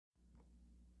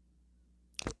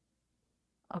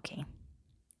Okay.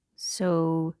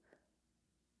 So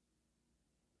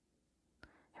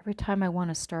every time I want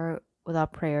to start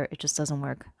without prayer, it just doesn't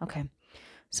work. Okay.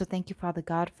 So thank you, Father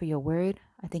God, for your word.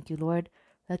 I thank you, Lord.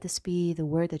 Let this be the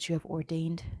word that you have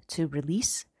ordained to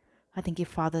release. I thank you,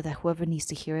 Father, that whoever needs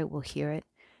to hear it will hear it.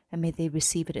 And may they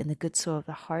receive it in the good soil of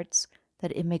their hearts,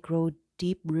 that it may grow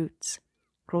deep roots,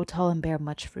 grow tall, and bear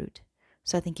much fruit.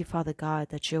 So I thank you, Father God,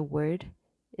 that your word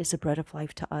is the bread of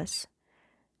life to us,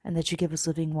 and that you give us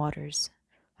living waters.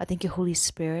 I thank you, Holy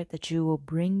Spirit, that you will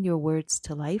bring your words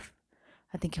to life.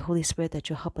 I thank you, Holy Spirit, that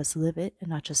you'll help us live it and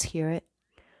not just hear it.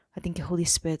 I thank you, Holy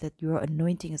Spirit, that your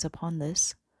anointing is upon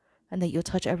this and that you'll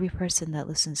touch every person that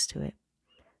listens to it.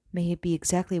 May it be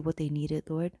exactly what they needed,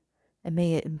 Lord, and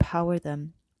may it empower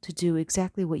them to do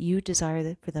exactly what you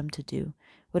desire for them to do,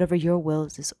 whatever your will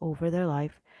is over their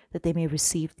life, that they may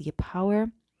receive the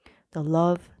power, the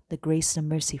love, the grace, and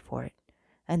mercy for it,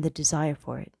 and the desire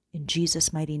for it. In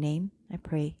Jesus' mighty name, I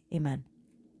pray. Amen.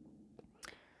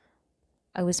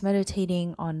 I was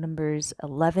meditating on Numbers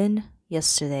 11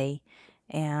 yesterday,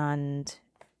 and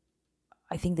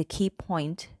I think the key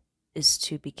point is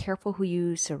to be careful who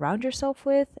you surround yourself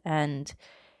with, and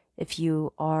if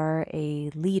you are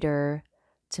a leader,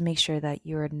 to make sure that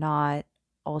you're not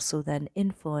also then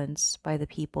influenced by the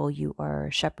people you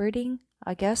are shepherding,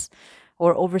 I guess,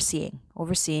 or overseeing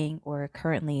or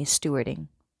currently stewarding,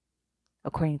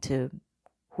 according to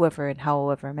whoever and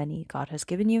however many God has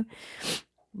given you.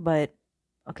 But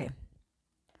okay.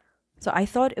 So I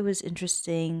thought it was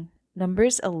interesting.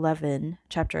 Numbers 11,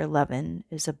 chapter 11,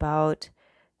 is about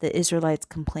the Israelites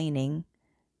complaining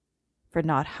for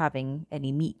not having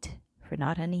any meat, for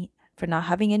not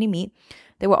having any meat.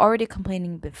 They were already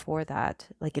complaining before that.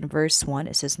 Like in verse 1,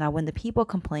 it says, "Now when the people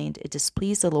complained, it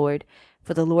displeased the Lord,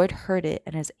 for the Lord heard it,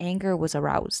 and his anger was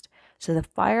aroused. So the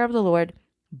fire of the Lord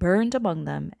burned among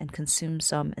them and consumed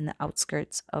some in the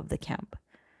outskirts of the camp."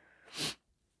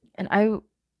 And I'm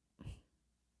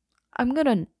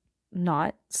gonna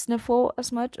not sniffle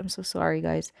as much. I'm so sorry,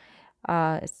 guys.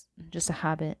 It's just a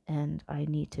habit, and I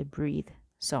need to breathe.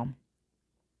 So,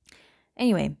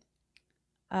 anyway,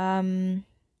 um,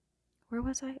 where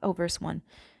was I? Oh, verse 1.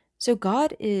 So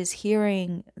God is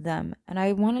hearing them, and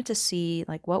I wanted to see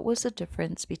like what was the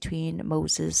difference between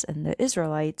Moses and the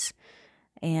Israelites.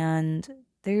 And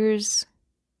there's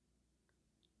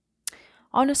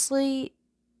honestly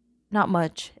not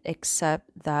much,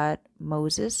 except that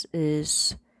Moses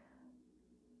is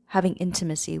having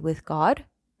intimacy with God,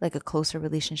 like a closer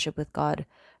relationship with God,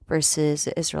 versus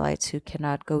the Israelites who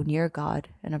cannot go near God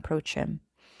and approach him.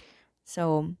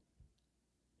 So,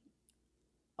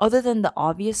 other than the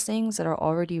obvious things that are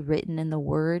already written in the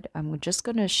word, I'm just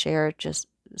going to share just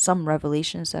some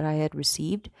revelations that I had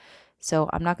received. So,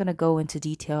 I'm not going to go into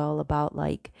detail about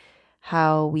like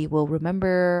how we will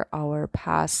remember our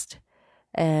past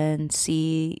and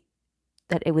see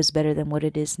that it was better than what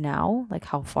it is now, like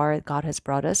how far God has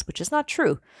brought us, which is not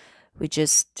true. We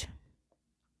just,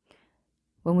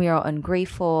 when we are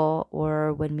ungrateful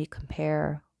or when we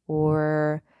compare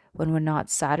or when we're not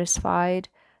satisfied,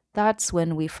 that's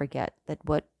when we forget that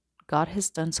what God has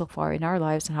done so far in our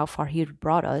lives and how far He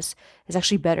brought us is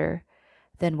actually better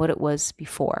than what it was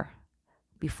before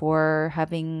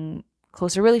having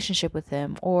closer relationship with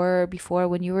Him, or before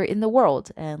when you were in the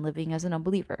world and living as an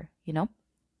unbeliever, you know?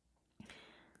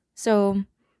 So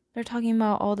they're talking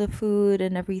about all the food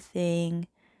and everything.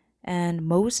 And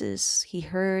Moses, he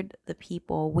heard the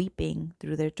people weeping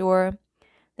through their door.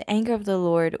 The anger of the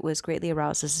Lord was greatly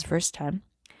aroused. This is verse 10.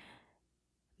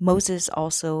 Moses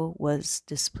also was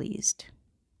displeased.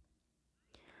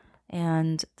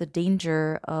 And the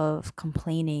danger of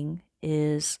complaining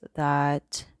is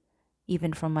that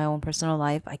even from my own personal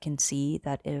life, I can see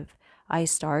that if I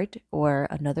start or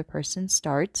another person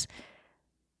starts,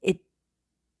 it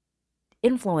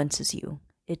influences you,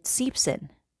 it seeps in.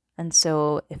 And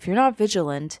so if you're not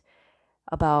vigilant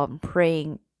about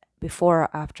praying before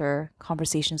or after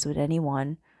conversations with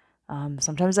anyone,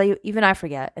 sometimes I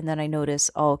forget, and then I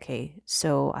notice, oh, okay,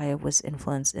 so I was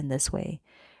influenced in this way,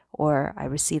 or I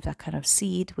received that kind of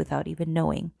seed without even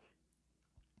knowing.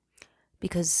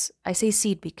 Because I say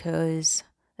seed because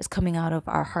it's coming out of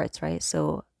our hearts, right?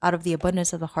 So out of the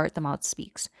abundance of the heart, the mouth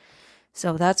speaks.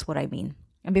 So that's what I mean.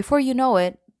 And before you know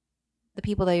it, the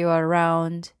people that you are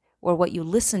around or what you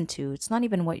listen to, it's not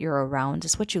even what you're around,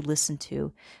 it's what you listen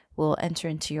to will enter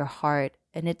into your heart.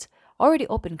 And it's already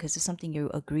open because it's something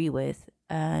you agree with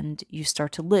and you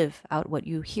start to live out what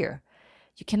you hear.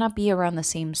 You cannot be around the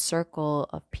same circle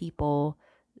of people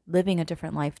living a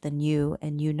different life than you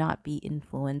and you not be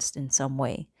influenced in some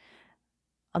way.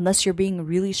 Unless you're being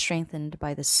really strengthened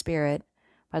by the Spirit,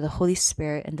 by the Holy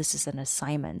Spirit, and this is an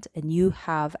assignment, and you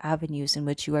have avenues in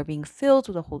which you are being filled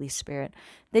with the Holy Spirit,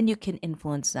 then you can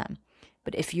influence them.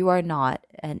 But if you are not,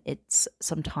 and it's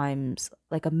sometimes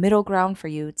like a middle ground for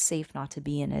you, it's safe not to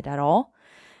be in it at all.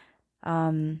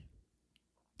 And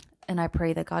I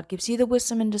pray that God gives you the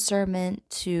wisdom and discernment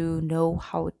to know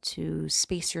how to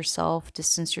space yourself,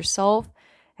 distance yourself,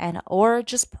 and or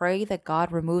just pray that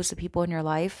God removes the people in your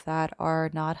life that are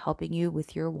not helping you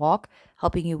with your walk,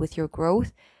 helping you with your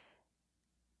growth.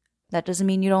 That doesn't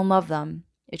mean you don't love them.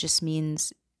 It just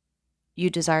means you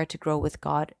desire to grow with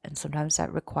God, and sometimes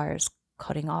that requires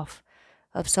cutting off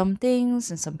of some things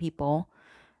and some people.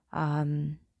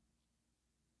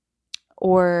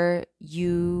 Or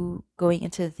you going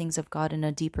into the things of God in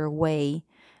a deeper way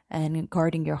and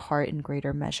guarding your heart in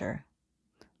greater measure.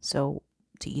 So,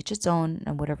 to each its own,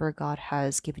 and whatever God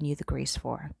has given you the grace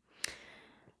for.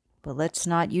 But let's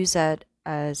not use that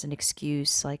as an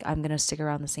excuse, like, I'm going to stick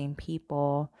around the same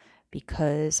people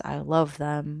because I love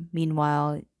them.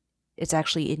 Meanwhile, it's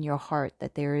actually in your heart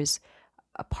that there is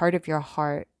a part of your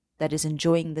heart that is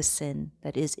enjoying the sin,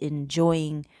 that is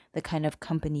enjoying the kind of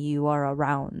company you are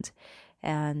around.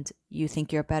 And you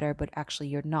think you're better, but actually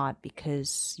you're not,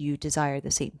 because you desire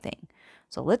the same thing.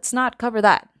 So let's not cover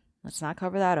that. Let's not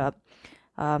cover that up.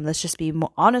 Let's just be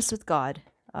more honest with God.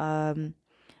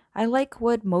 I like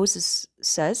what Moses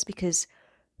says, because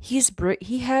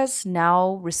he has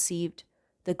now received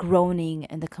the groaning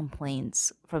and the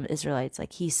complaints from Israelites.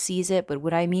 Like, he sees it, but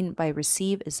what I mean by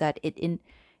receive is that it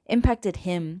impacted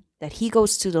him, that he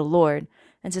goes to the Lord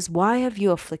and says, "Why have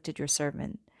you afflicted your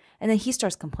servant?" And then he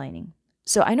starts complaining.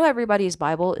 So I know everybody's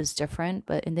Bible is different,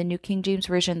 but in the New King James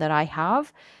Version that I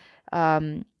have,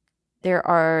 there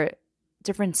are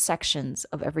different sections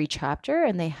of every chapter,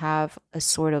 and they have a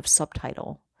sort of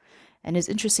subtitle. And it's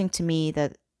interesting to me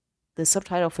that the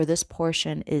subtitle for this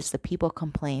portion is "The People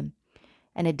Complain."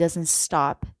 And it doesn't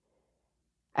stop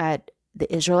at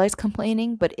the Israelites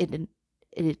complaining, but it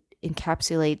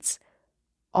encapsulates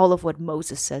all of what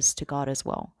Moses says to God as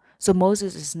well. So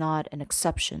Moses is not an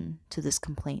exception to this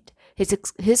complaint.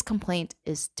 His complaint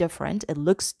is different. It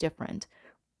looks different,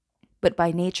 but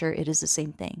by nature, it is the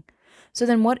same thing. So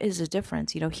then what is the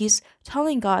difference? He's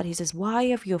telling God, he says, "Why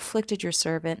have you afflicted your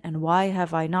servant? And why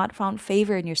have I not found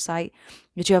favor in your sight,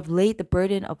 that you have laid the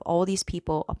burden of all these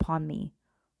people upon me?"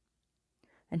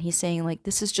 And he's saying, like,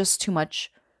 this is just too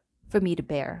much for me to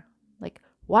bear. Like,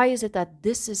 why is it that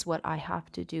this is what I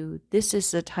have to do? This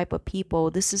is the type of people.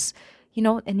 This is,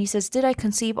 and he says, "Did I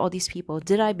conceive all these people?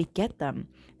 Did I beget them?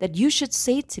 That you should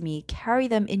say to me, carry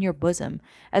them in your bosom,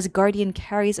 as a guardian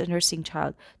carries a nursing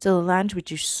child, to the land which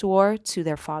you swore to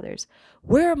their fathers.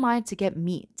 Where am I to get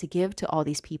meat to give to all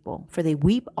these people? For they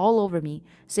weep all over me,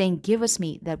 saying, give us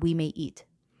meat that we may eat.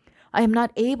 I am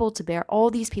not able to bear all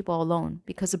these people alone,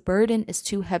 because the burden is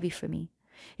too heavy for me.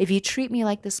 If you treat me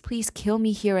like this, please kill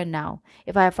me here and now,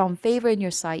 if I have found favor in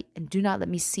your sight, and do not let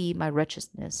me see my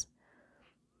wretchedness."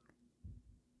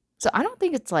 So I don't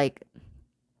think it's like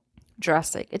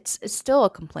drastic. It's still a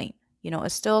complaint.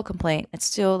 It's still a complaint. It's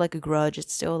still like a grudge.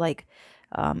 It's still like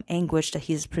anguish that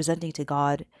he's presenting to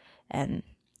God. And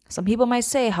some people might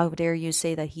say, "How dare you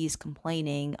say that he's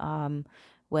complaining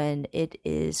when it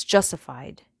is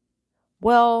justified?"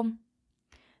 Well,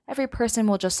 every person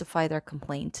will justify their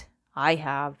complaint. I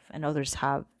have, and others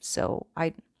have. So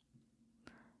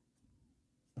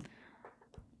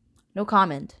no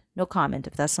comment. No comment.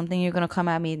 If that's something you're gonna come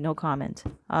at me, no comment.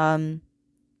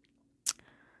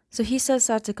 So he says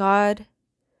that to God,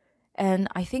 and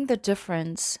I think the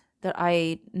difference that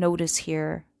I notice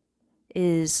here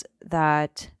is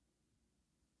that,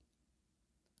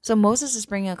 so Moses is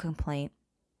bringing a complaint,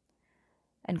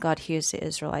 and God hears the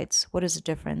Israelites. What is the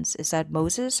difference? Is that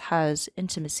Moses has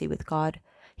intimacy with God.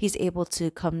 He's able to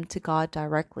come to God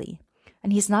directly,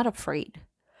 and he's not afraid.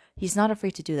 He's not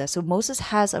afraid to do that. So Moses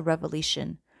has a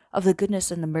revelation of the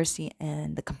goodness and the mercy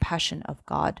and the compassion of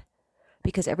God,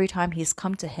 because every time he's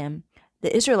come to him,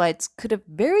 the Israelites could have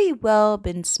very well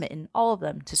been smitten, all of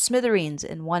them, to smithereens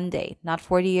in one day, not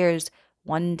 40 years,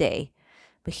 one day.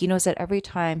 But he knows that every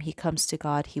time he comes to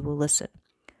God, he will listen.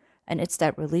 And it's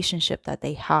that relationship that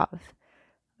they have.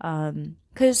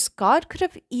 Because God could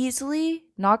have easily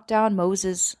knocked down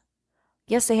Moses.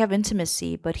 Yes, they have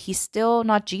intimacy, but he's still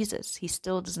not Jesus. He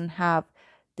still doesn't have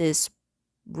this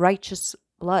righteous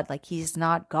blood. Like, he's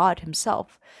not God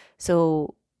himself.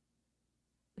 So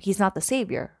he's not the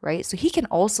savior, right? So he can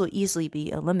also easily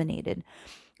be eliminated.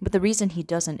 But the reason he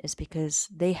doesn't is because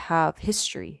they have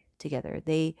history together.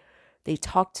 They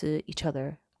talk to each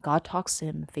other. God talks to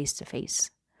him face to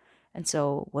face. And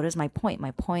so what is my point?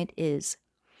 My point is,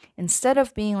 instead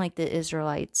of being like the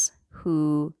Israelites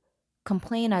who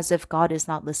complain as if God is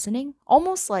not listening,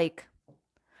 almost like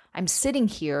I'm sitting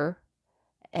here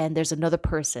and there's another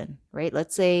person, right?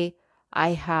 Let's say I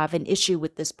have an issue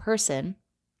with this person.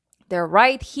 They're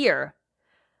right here,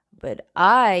 but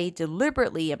I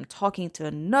deliberately am talking to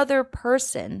another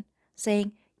person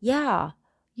saying, yeah,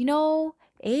 you know,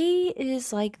 A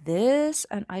is like this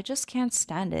and I just can't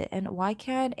stand it. And why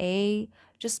can't A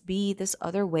just be this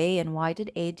other way? And why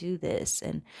did A do this?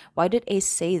 And why did A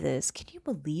say this? Can you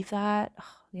believe that?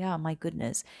 Yeah, my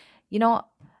goodness. You know,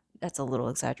 that's a little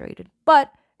exaggerated,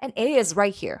 but and A is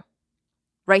right here,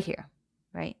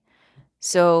 right?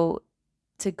 So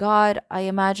to God, I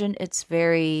imagine it's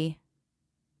very,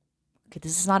 okay,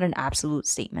 this is not an absolute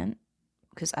statement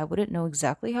because I wouldn't know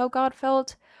exactly how God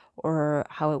felt or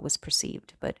how it was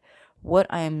perceived. But what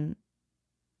I'm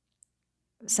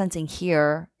sensing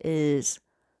here is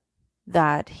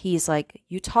that he's like,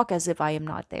 you talk as if I am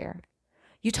not there.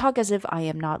 You talk as if I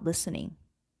am not listening.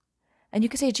 And you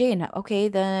could say, Jane, okay,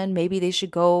 then maybe they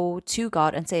should go to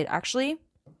God and say, actually,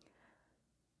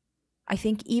 I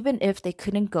think even if they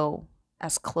couldn't go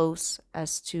as close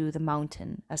as to the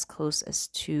mountain, as close as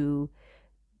to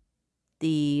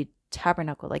the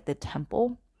tabernacle, like the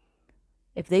temple,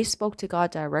 if they spoke to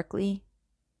God directly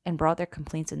and brought their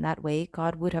complaints in that way,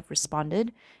 God would have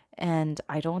responded. And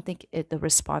I don't think the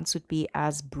response would be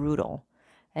as brutal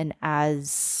and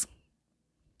as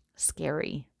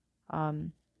scary.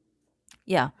 Um,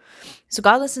 yeah. So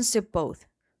God listens to both.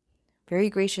 Very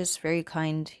gracious, very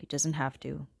kind. He doesn't have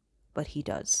to, but he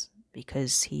does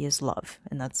because he is love.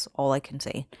 And that's all I can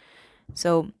say.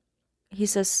 So he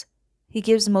says, he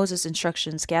gives Moses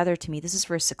instructions, gather to me, this is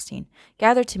verse 16,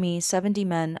 gather to me 70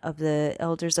 men of the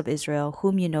elders of Israel,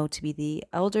 whom you know to be the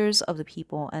elders of the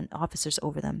people and officers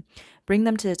over them. Bring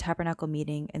them to the tabernacle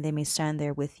meeting, and they may stand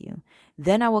there with you.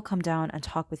 Then I will come down and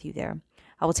talk with you there.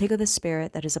 I will take of the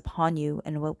Spirit that is upon you,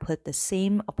 and will put the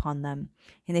same upon them,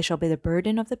 and they shall bear the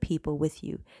burden of the people with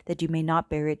you, that you may not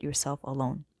bear it yourself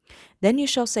alone. Then you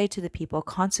shall say to the people,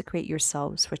 consecrate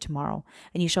yourselves for tomorrow,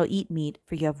 and you shall eat meat,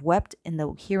 for you have wept in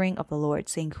the hearing of the Lord,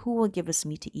 saying, who will give us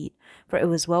meat to eat? For it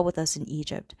was well with us in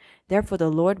Egypt. Therefore the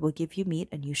Lord will give you meat,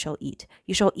 and you shall eat.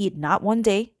 You shall eat not 1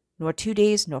 day, nor 2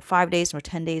 days, nor 5 days, nor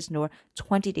 10 days, nor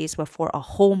 20 days, but for a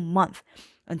whole month,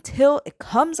 until it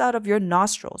comes out of your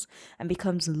nostrils and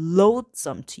becomes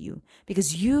loathsome to you,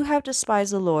 because you have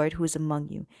despised the Lord who is among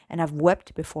you, and have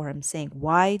wept before him, saying,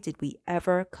 why did we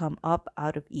ever come up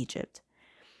out of Egypt?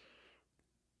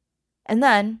 And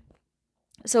then,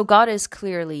 so God is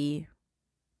clearly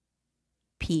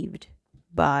peeved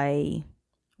by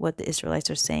what the Israelites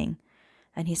are saying.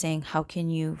 And he's saying, how can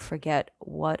you forget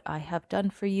what I have done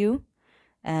for you?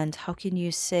 And how can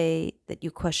you say that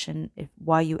you question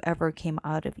why you ever came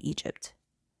out of Egypt?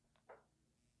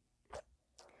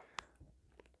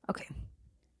 Okay.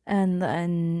 And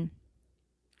then,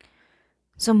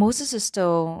 so Moses is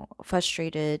still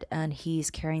frustrated and he's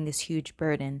carrying this huge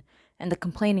burden, and the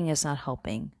complaining is not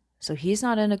helping. So he's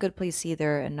not in a good place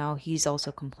either, and now he's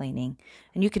also complaining.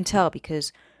 And you can tell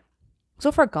because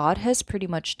so far God has pretty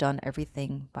much done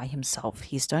everything by himself.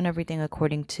 He's done everything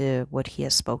according to what he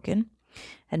has spoken.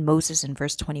 And Moses in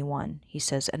verse 21, he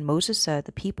says, and Moses said,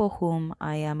 the people whom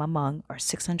I am among are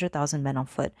 600,000 men on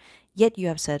foot. Yet you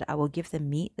have said, I will give them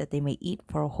meat that they may eat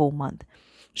for a whole month.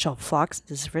 Shall flocks,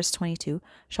 this is verse 22,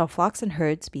 shall flocks and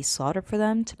herds be slaughtered for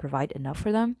them to provide enough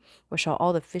for them? Or shall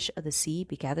all the fish of the sea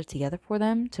be gathered together for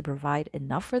them to provide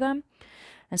enough for them?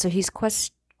 And so he's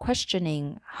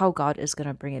questioning how God is going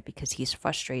to bring it because he's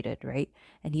frustrated, right?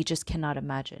 And he just cannot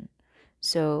imagine.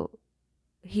 So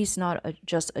he's not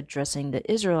just addressing the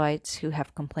Israelites who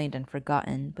have complained and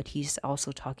forgotten, but he's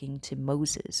also talking to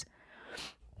Moses.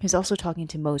 He's also talking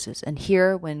to Moses. And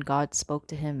here, when God spoke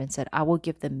to him and said, I will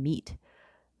give them meat,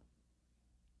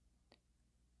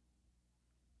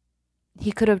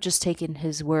 he could have just taken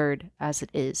his word as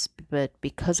it is, but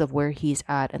because of where he's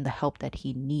at and the help that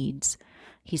he needs,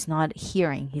 he's not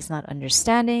hearing, he's not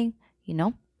understanding, you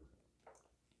know?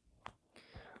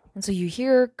 And so you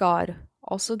hear God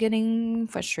also getting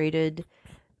frustrated,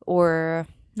 or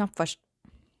not frustrated.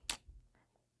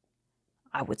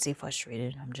 I would say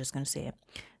frustrated. I'm just going to say it.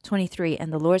 23,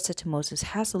 and the Lord said to Moses,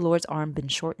 has the Lord's arm been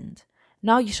shortened?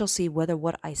 Now you shall see whether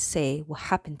what I say will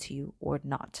happen to you or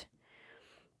not.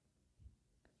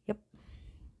 Yep.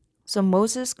 So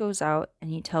Moses goes out and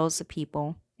he tells the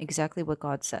people exactly what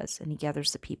God says, and he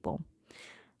gathers the people.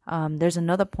 There's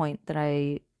another point that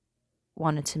I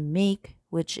wanted to make,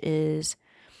 which is,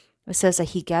 it says that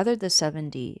he gathered the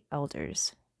 70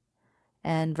 elders.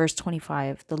 And verse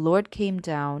 25, the Lord came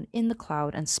down in the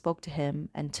cloud and spoke to him,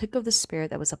 and took of the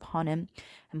Spirit that was upon him,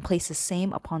 and placed the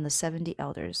same upon the 70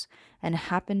 elders. And it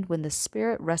happened when the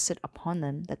Spirit rested upon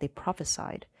them that they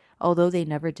prophesied, although they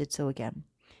never did so again.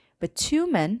 But two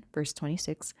men, verse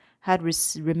 26, had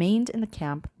remained in the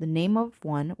camp. The name of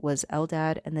one was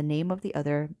Eldad, and the name of the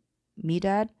other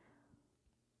Medad.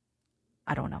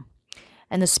 I don't know.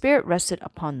 And the Spirit rested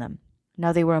upon them.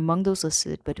 Now they were among those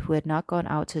listed, but who had not gone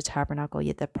out to the tabernacle,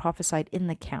 yet that prophesied in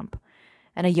the camp.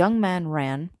 And a young man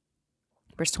ran,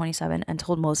 verse 27, and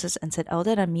told Moses and said,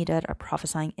 Eldad and Medad are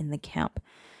prophesying in the camp.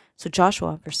 So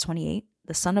Joshua, verse 28,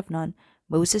 the son of Nun,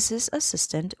 Moses'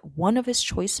 assistant, one of his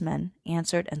choice men,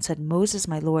 answered and said, Moses,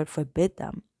 my Lord, forbid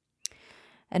them.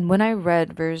 And when I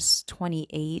read verse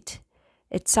 28,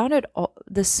 it sounded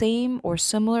the same or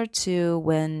similar to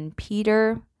when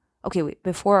Peter... Okay, wait,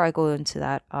 before I go into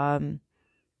that,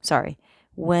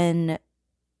 when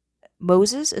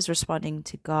Moses is responding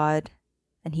to God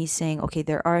and he's saying, okay,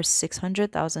 there are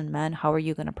 600,000 men, how are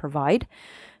you going to provide?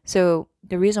 So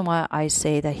the reason why I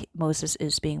say that Moses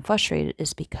is being frustrated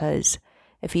is because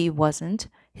if he wasn't,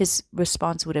 his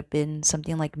response would have been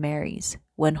something like Mary's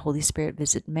when Holy Spirit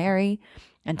visited Mary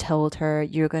and told her,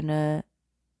 you're going to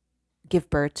give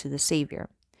birth to the Savior.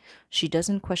 She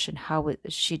doesn't question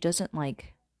she doesn't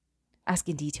like ask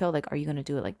in detail, like, are you going to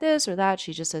do it like this or that?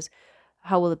 She just says,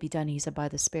 how will it be done? He said, by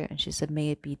the Spirit. And she said, may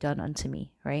it be done unto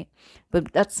me, right?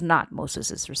 But that's not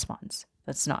Moses' response.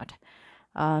 That's not.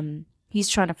 He's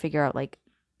trying to figure out, like,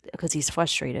 because he's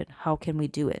frustrated, how can we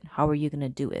do it? How are you going to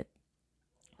do it?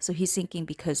 So he's thinking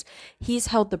because he's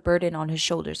held the burden on his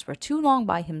shoulders for too long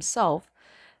by himself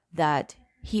that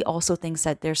he also thinks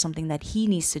that there's something that he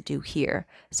needs to do here,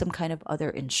 some kind of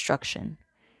other instruction.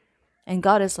 And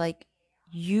God is like,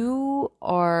 you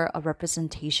are a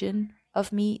representation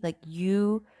of me. Like,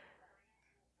 you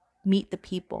meet the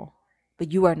people,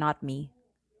 but you are not me.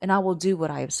 And I will do what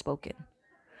I have spoken.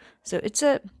 So it's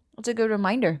a good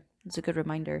reminder. It's a good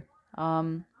reminder.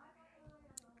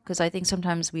 Because I think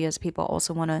sometimes we as people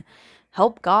also want to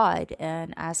help God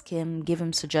and ask him, give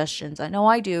him suggestions. I know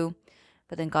I do.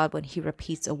 But then God, when he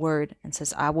repeats a word and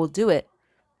says, I will do it,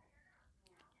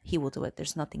 he will do it.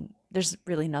 There's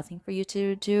really nothing for you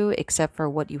to do except for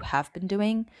what you have been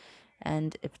doing.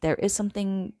 And if there is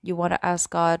something you want to ask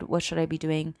God, what should I be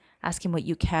doing? Ask him what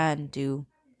you can do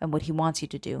and what he wants you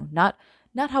to do. Not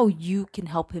how you can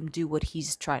help him do what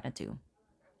he's trying to do.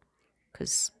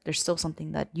 Because there's still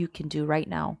something that you can do right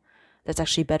now that's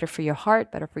actually better for your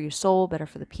heart, better for your soul, better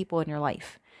for the people in your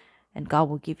life. And God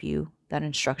will give you that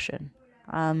instruction.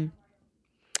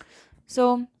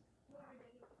 So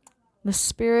the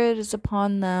Spirit is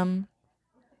upon them,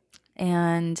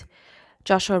 and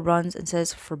Joshua runs and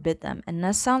says, forbid them. And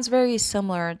that sounds very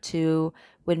similar to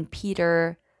when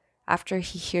Peter, after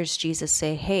he hears Jesus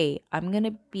say, hey, I'm going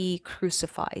to be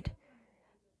crucified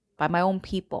by my own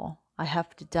people. I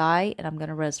have to die and I'm going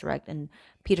to resurrect. And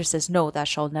Peter says, no, that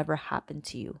shall never happen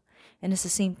to you. And it's the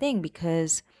same thing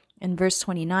because in verse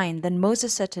 29, then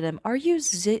Moses said to them, are you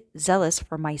zealous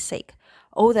for my sake?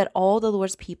 Oh, that all the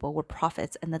Lord's people were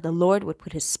prophets and that the Lord would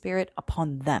put his Spirit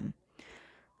upon them.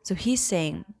 So he's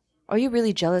saying, are you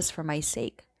really jealous for my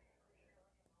sake?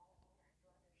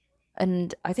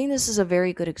 And I think this is a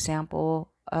very good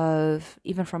example of,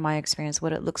 even from my experience,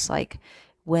 what it looks like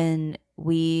when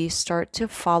we start to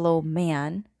follow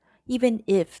man, even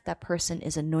if that person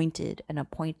is anointed and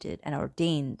appointed and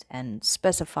ordained and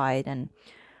specified and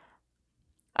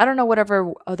I don't know,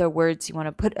 whatever other words you want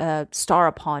to put a star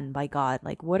upon by God,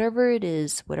 like whatever it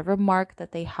is, whatever mark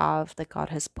that they have that God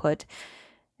has put,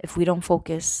 if we don't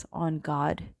focus on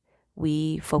God,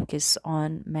 we focus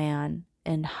on man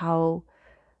and how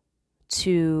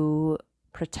to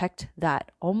protect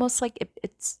that. Almost like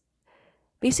it's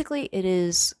basically it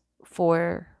is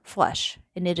for flesh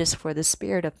and it is for the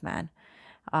spirit of man.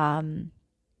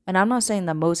 And I'm not saying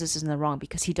that Moses is in the wrong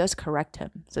because he does correct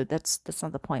him. So that's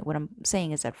not the point. What I'm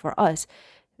saying is that for us,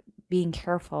 being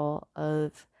careful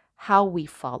of how we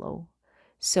follow.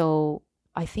 So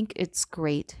I think it's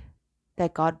great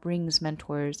that God brings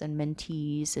mentors and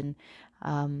mentees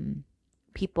and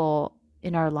people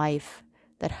in our life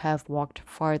that have walked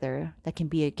farther, that can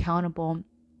be accountable,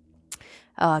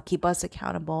 keep us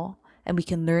accountable, and we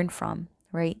can learn from,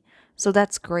 right? So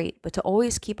that's great. But to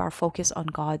always keep our focus on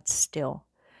God still.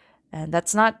 And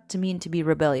that's not to mean to be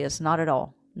rebellious, not at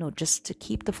all. No, just to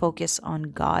keep the focus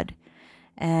on God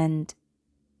and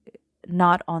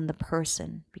not on the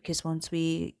person. Because once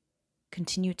we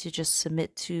continue to just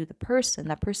submit to the person,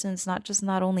 that person is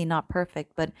not only not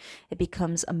perfect, but it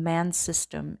becomes a man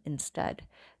system instead.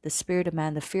 the spirit of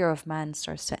man, the fear of man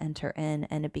starts to enter in,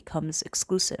 and it becomes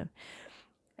exclusive.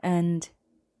 And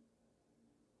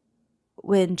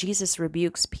when Jesus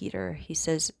rebukes Peter, he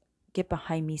says, "Get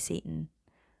behind me, Satan,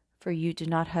 for you do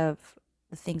not have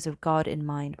the things of God in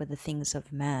mind, but the things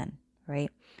of man,"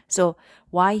 right? So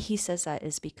why he says that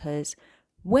is because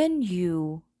when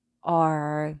you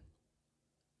are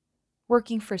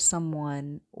working for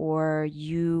someone or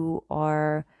you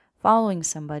are following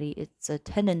somebody, it's a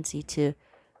tendency to,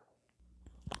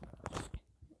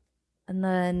 and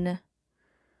then,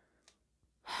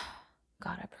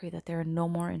 God, I pray that there are no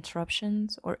more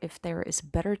interruptions, or if there is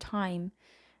better time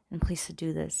and place to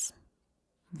do this,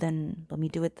 then let me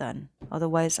do it then.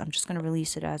 Otherwise, I'm just going to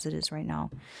release it as it is right now.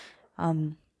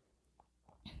 In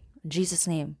Jesus'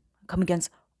 name, come against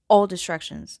all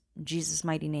distractions. In Jesus'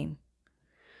 mighty name.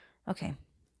 Okay.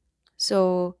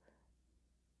 So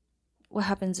what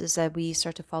happens is that we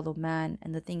start to follow man.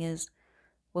 And the thing is,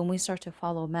 when we start to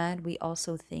follow man, we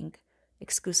also think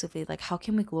exclusively like, how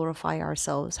can we glorify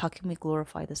ourselves? How can we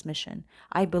glorify this mission?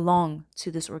 I belong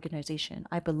to this organization.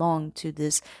 I belong to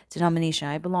this denomination.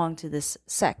 I belong to this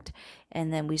sect.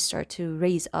 And then we start to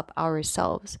raise up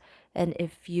ourselves. And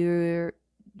if you're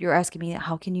asking me,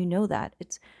 how can you know that?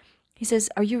 He says,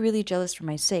 are you really jealous for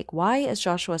my sake? Why is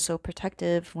Joshua so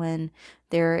protective when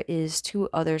there is 2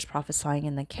 others prophesying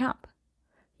in the camp?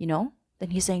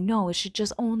 Then he's saying, no, it should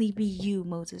just only be you,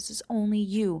 Moses. It's only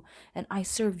you, and I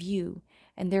serve you.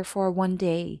 And therefore, one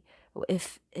day,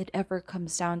 if it ever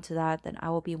comes down to that, then I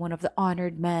will be one of the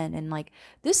honored men. And like,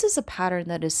 this is a pattern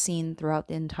that is seen throughout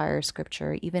the entire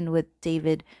scripture, even with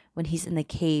David when he's in the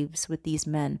caves with these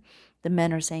men. The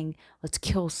men are saying, let's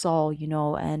kill Saul,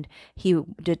 and he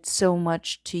did so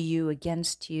much to you,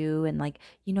 against you. And like,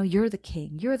 you're the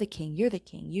king, you're the king, you're the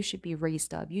king. You should be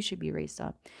raised up. You should be raised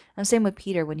up. And same with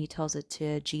Peter when he tells it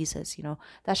to Jesus,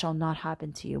 that shall not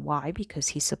happen to you. Why? Because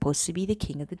he's supposed to be the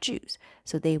king of the Jews.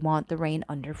 So they want the reign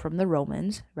under from the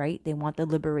Romans, right? They want the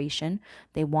liberation.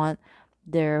 They want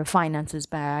their finances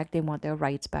back. They want their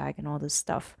rights back and all this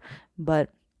stuff.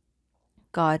 But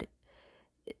God,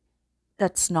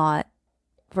 that's not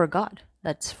for God.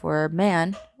 That's for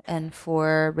man and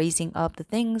for raising up the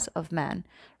things of man,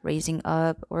 raising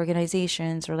up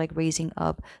organizations, or like raising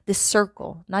up this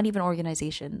circle, not even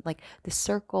organization, like the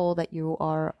circle that you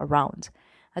are around.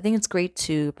 I think it's great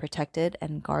to protect it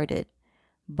and guard it,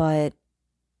 but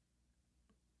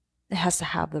it has to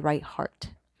have the right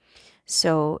heart.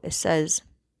 So it says,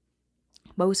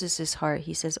 Moses' heart,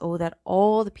 he says, oh, that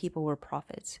all the people were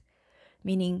prophets.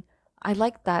 Meaning, I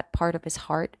like that part of his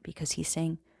heart because he's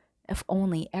saying, if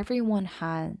only everyone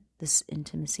had this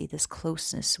intimacy, this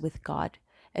closeness with God,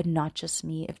 and not just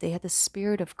me, if they had the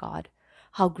Spirit of God,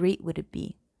 how great would it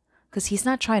be? Because he's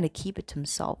not trying to keep it to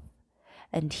himself.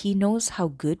 And he knows how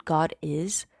good God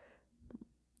is.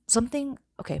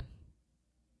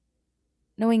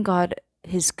 Knowing God,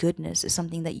 his goodness, is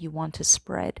something that you want to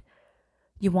spread.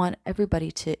 You want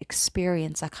everybody to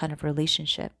experience that kind of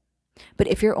relationship. But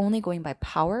if you're only going by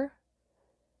power,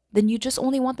 then you just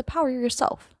only want the power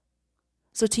yourself.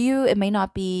 So to you, it may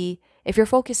not be, if you're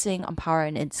focusing on power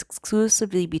and it's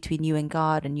exclusively between you and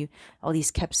God, and you all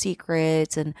these kept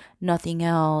secrets and nothing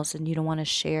else, and you don't want to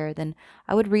share, then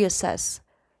I would reassess.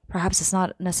 Perhaps it's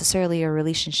not necessarily a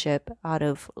relationship out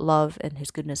of love and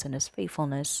his goodness and his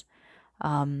faithfulness,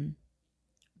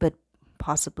 but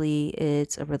possibly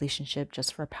it's a relationship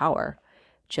just for power,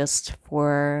 just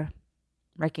for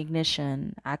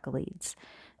recognition, accolades.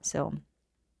 So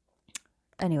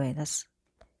anyway, that's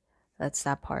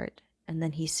that part. And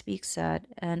then he speaks that,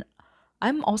 and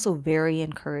I'm also very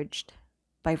encouraged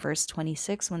by verse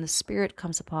 26 when the Spirit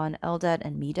comes upon Eldad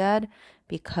and Medad,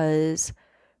 because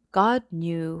God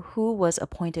knew who was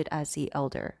appointed as the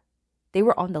elder. They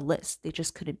were on the list, they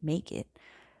just couldn't make it.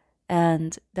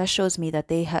 And that shows me that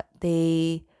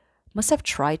they must have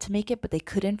tried to make it, but they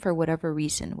couldn't for whatever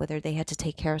reason, whether they had to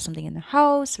take care of something in the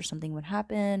house or something would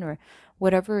happen or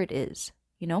whatever it is,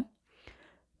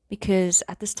 because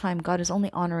at this time, God is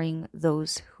only honoring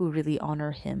those who really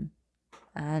honor him.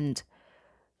 And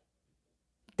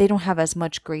they don't have as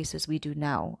much grace as we do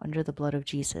now under the blood of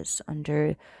Jesus,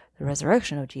 under the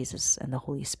resurrection of Jesus and the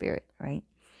Holy Spirit, right?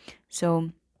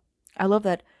 So I love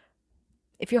that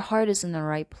if your heart is in the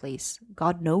right place,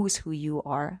 God knows who you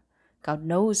are. God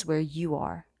knows where you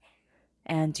are.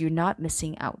 And you're not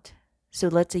missing out. So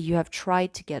let's say you have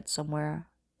tried to get somewhere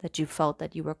that you felt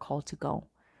that you were called to go,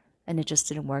 and it just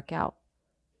didn't work out.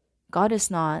 God is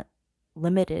not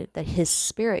limited, that his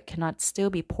Spirit cannot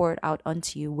still be poured out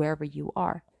unto you wherever you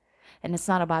are. And it's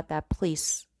not about that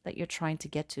place that you're trying to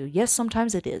get to. Yes,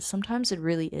 sometimes it is. Sometimes it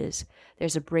really is.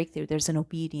 There's a breakthrough, there's an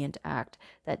obedient act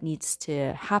that needs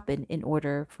to happen in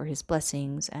order for his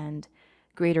blessings and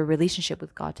greater relationship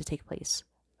with God to take place.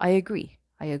 I agree.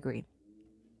 I agree.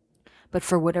 But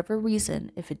for whatever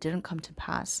reason, if it didn't come to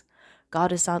pass,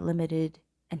 God is not limited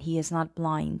and he is not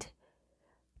blind,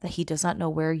 that he does not know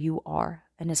where you are,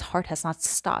 and his heart has not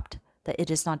stopped, that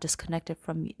it is not disconnected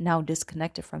from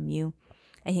you,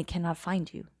 and he cannot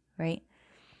find you, right?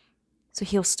 So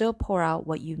he'll still pour out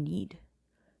what you need.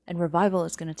 And revival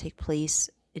is going to take place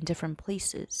in different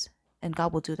places, and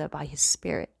God will do that by his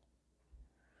spirit.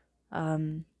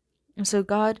 And so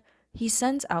God, he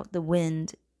sends out the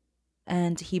wind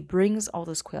and he brings all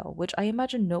this quail, which I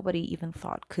imagine nobody even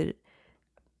thought could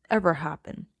ever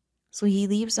happen. So he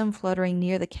leaves them fluttering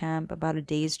near the camp about a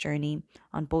day's journey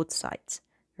on both sides,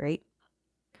 right?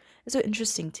 It's so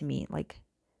interesting to me. Like,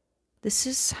 this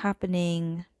is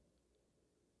happening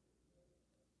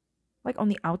like on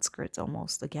the outskirts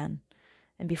almost again.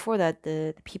 And before that,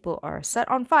 the people are set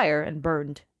on fire and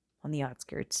burned on the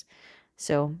outskirts.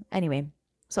 So, anyway,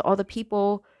 so all the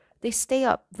people, they stay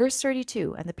up. Verse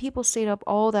 32, and the people stayed up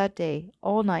all that day,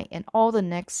 all night, and all the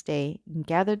next day, and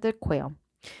gathered the quail.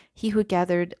 He who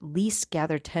gathered least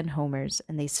gathered 10 homers,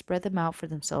 and they spread them out for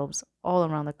themselves all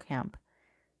around the camp.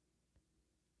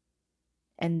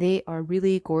 And they are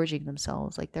really gorging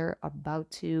themselves, like they're about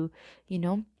to, you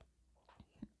know.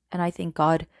 And I think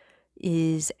God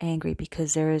is angry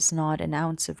because there is not an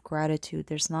ounce of gratitude.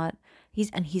 He's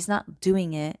not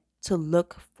doing it to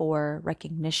look for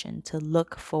recognition, to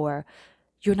look for,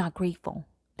 you're not grateful,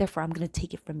 therefore I'm going to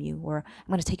take it from you, or I'm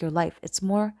going to take your life. It's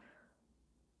more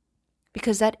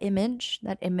because that image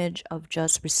of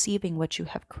just receiving what you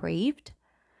have craved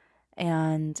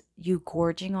and you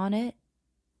gorging on it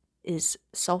is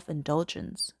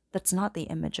self-indulgence. That's not the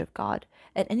image of God.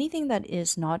 And anything that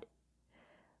is not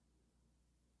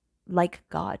like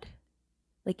God,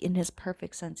 like in his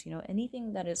perfect sense,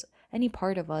 anything that is any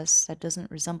part of us that doesn't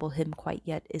resemble him quite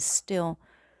yet is still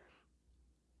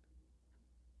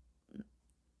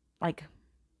like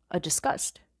a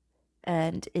disgust.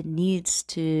 And it needs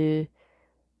to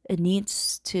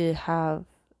have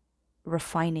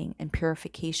refining and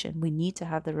purification. We need to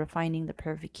have the refining, the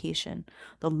purification,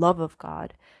 the love of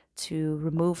God to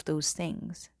remove those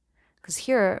things. Because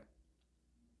here,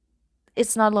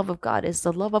 it's not love of God, it's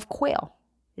the love of quail.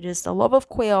 It is the love of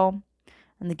quail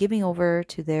and the giving over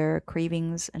to their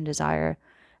cravings and desire.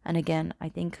 And again, I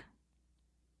think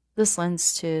this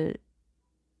lends to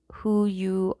who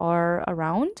you are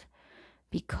around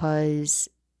because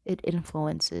it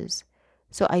influences.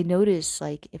 So I notice,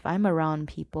 like, if I'm around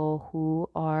people who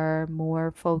are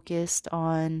more focused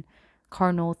on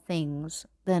carnal things,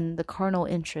 then the carnal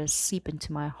interests seep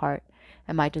into my heart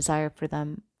and my desire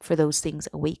for those things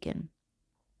awaken.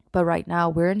 But right now,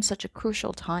 we're in such a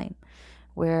crucial time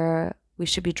where we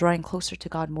should be drawing closer to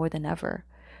God more than ever,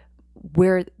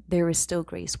 where there is still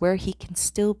grace, where he can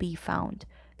still be found,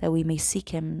 that we may seek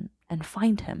him and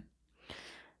find him.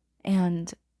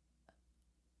 And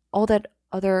all that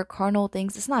other carnal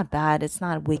things, it's not bad, it's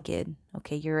not wicked.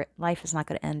 Okay, your life is not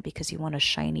going to end because you want a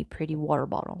shiny, pretty water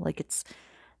bottle. Like,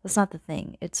 that's not the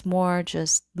thing. It's more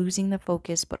just losing the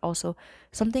focus, but also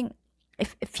something,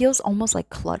 it feels almost like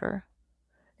clutter.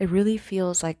 It really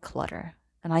feels like clutter.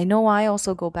 And I know I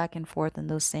also go back and forth in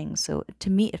those things. So to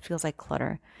me, it feels like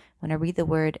clutter. When I read the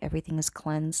word, everything is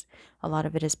cleansed. A lot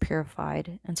of it is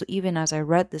purified. And so even as I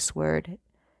read this word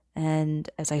and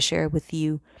as I share it with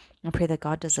you, I pray that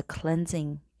God does a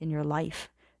cleansing in your life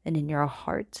and in your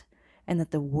heart. And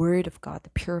that the word of God, the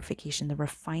purification, the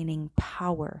refining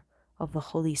power of the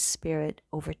Holy Spirit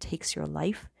overtakes your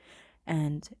life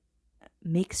and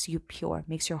makes you pure,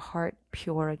 makes your heart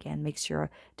pure again, makes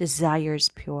your desires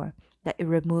pure, that it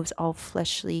removes all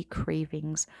fleshly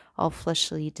cravings, all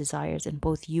fleshly desires in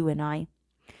both you and I,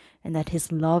 and that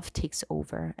his love takes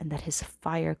over, and that his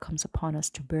fire comes upon us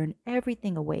to burn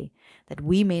everything away, that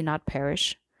we may not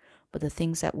perish, but the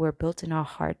things that were built in our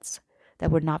hearts, that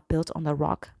were not built on the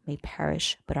rock, may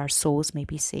perish, but our souls may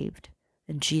be saved.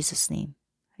 In Jesus' name,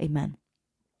 amen.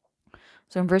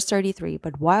 So in verse 33,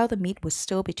 but while the meat was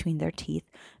still between their teeth,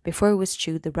 before it was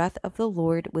chewed, the wrath of the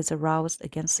Lord was aroused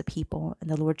against the people, and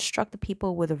the Lord struck the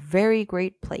people with a very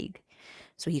great plague.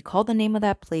 So he called the name of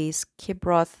that place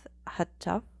Kibroth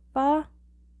Hattaavah.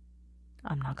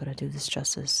 I'm not going to do this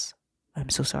justice. I'm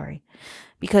so sorry.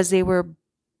 Because they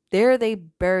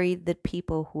buried the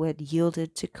people who had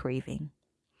yielded to craving.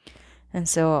 And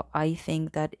so I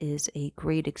think that is a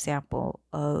great example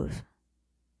of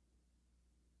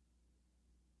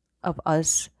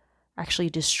us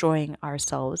actually destroying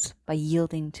ourselves by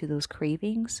yielding to those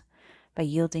cravings, by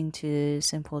yielding to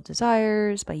sinful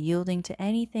desires, by yielding to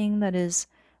anything that is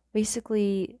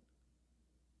basically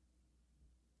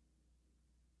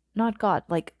not God,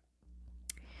 like,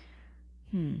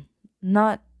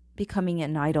 not becoming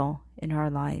an idol in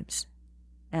our lives.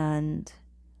 And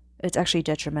it's actually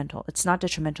detrimental. It's not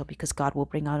detrimental because God will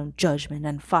bring out judgment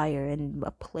and fire and a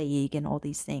plague and all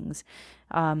these things,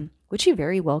 which He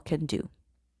very well can do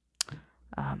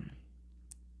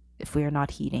if we are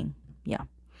not heeding. Yeah.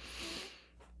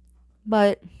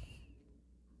 But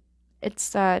it's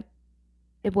that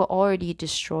it will already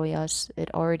destroy us.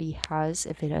 It already has,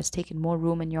 if it has taken more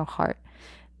room in your heart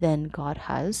than God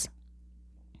has.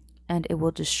 And it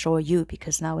will destroy you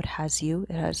because now it has you.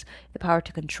 It has the power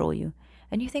to control you.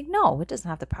 And you think, no, it doesn't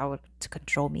have the power to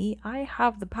control me. I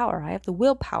have the power. I have the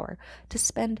willpower to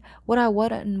spend what I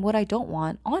want and what I don't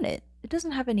want on it. It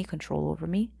doesn't have any control over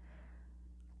me.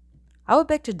 I would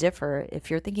beg to differ if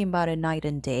you're thinking about it night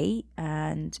and day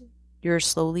and you're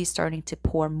slowly starting to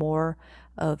pour more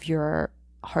of your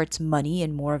heart's money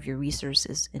and more of your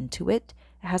resources into it.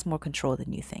 It has more control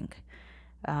than you think.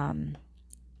 I'm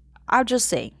just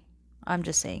saying,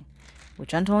 with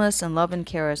gentleness and love and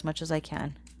care as much as I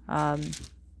can.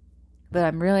 But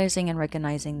I'm realizing and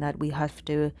recognizing that we have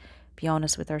to be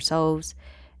honest with ourselves,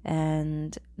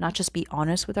 and not just be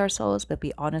honest with ourselves, but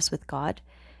be honest with God.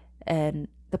 And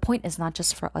the point is not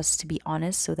just for us to be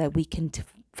honest so that we can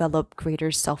develop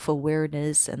greater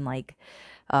self-awareness and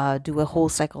do a whole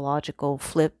psychological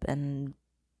flip and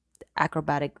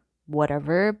acrobatic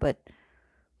whatever, but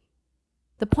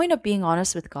the point of being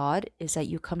honest with God is that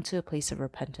you come to a place of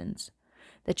repentance,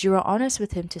 that you are honest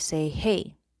with Him to say,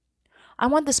 hey, I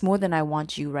want this more than I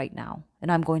want you right now, and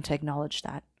I'm going to acknowledge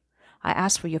that. I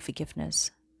ask for your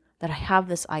forgiveness, that I have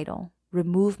this idol.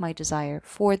 Remove my desire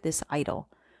for this idol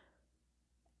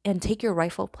and take your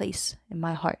rightful place in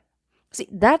my heart. See,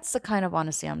 that's the kind of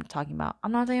honesty I'm talking about.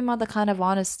 I'm not talking about the kind of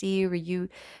honesty where you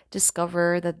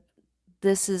discover that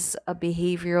this is a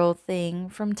behavioral thing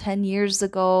from 10 years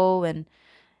ago, and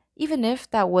even if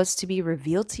that was to be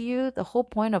revealed to you, the whole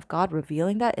point of God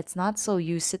revealing that, it's not so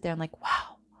you sit there and like,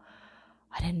 wow,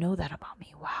 I didn't know that about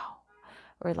me. Wow.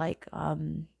 Or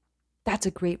that's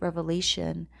a great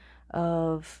revelation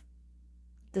of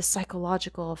the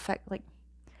psychological effect. Like,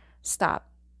 stop.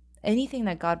 Anything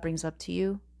that God brings up to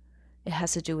you, it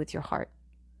has to do with your heart.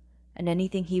 And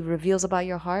anything He reveals about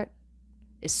your heart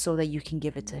is so that you can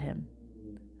give it to Him.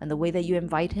 And the way that you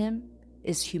invite Him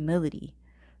is humility.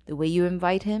 The way you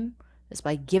invite Him is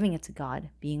by giving it to God,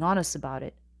 being honest about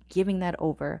it, giving that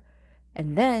over.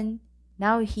 And then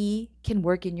now He can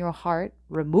work in your heart,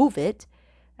 remove it,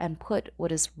 and put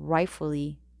what is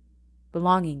rightfully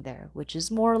belonging there, which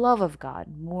is more love of God,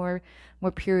 more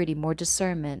purity, more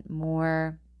discernment,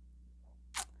 more,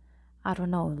 I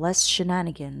don't know, less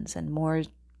shenanigans, and more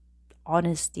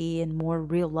honesty and more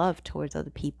real love towards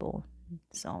other people.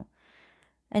 So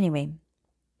anyway,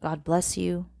 God bless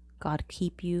you. God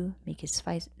keep you. Make His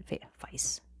face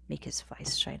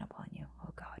shine upon you.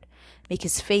 Oh God, make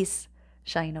His face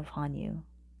shine upon you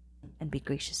and be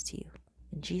gracious to you.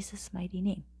 In Jesus' mighty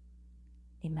name,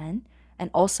 amen. And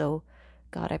also,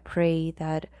 God, I pray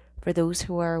that for those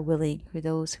who are willing, for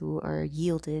those who are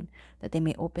yielded, that they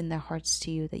may open their hearts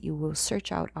to you, that you will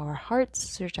search out our hearts,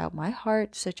 search out my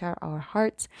heart, search out our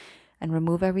hearts, and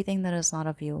remove everything that is not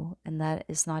of you. And that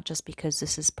is not just because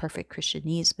this is perfect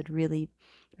Christianese, but really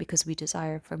because we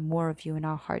desire for more of you in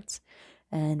our hearts.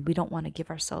 And we don't want to give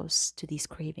ourselves to these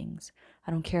cravings.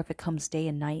 I don't care if it comes day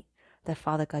and night, that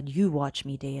Father God, you watch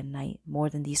me day and night more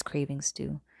than these cravings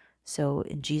do. So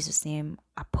in Jesus' name,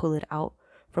 I pull it out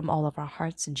from all of our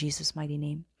hearts in Jesus' mighty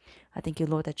name. I thank you,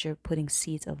 Lord, that you're putting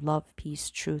seeds of love, peace,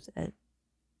 truth,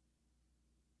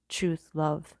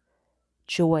 love,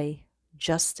 joy,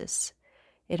 justice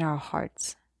in our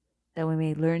hearts, that we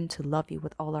may learn to love you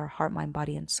with all our heart, mind,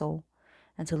 body, and soul,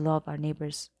 and to love our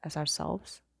neighbors as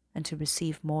ourselves, and to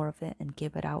receive more of it and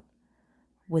give it out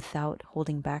without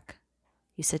holding back.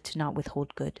 You said to not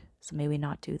withhold good, so may we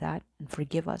not do that, and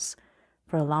forgive us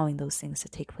for allowing those things to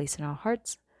take place in our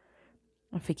hearts,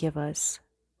 and forgive us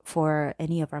for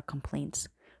any of our complaints.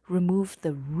 Remove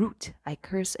the root. I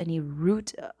curse any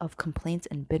root of complaints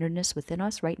and bitterness within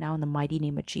us right now in the mighty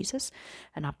name of Jesus,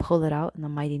 and I pull it out in the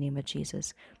mighty name of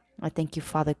Jesus. I thank you,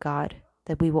 Father God,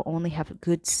 that we will only have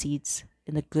good seeds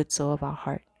in the good soil of our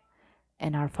heart,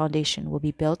 and our foundation will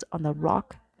be built on the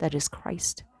rock that is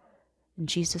Christ. In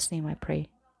Jesus' name I pray.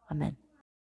 Amen.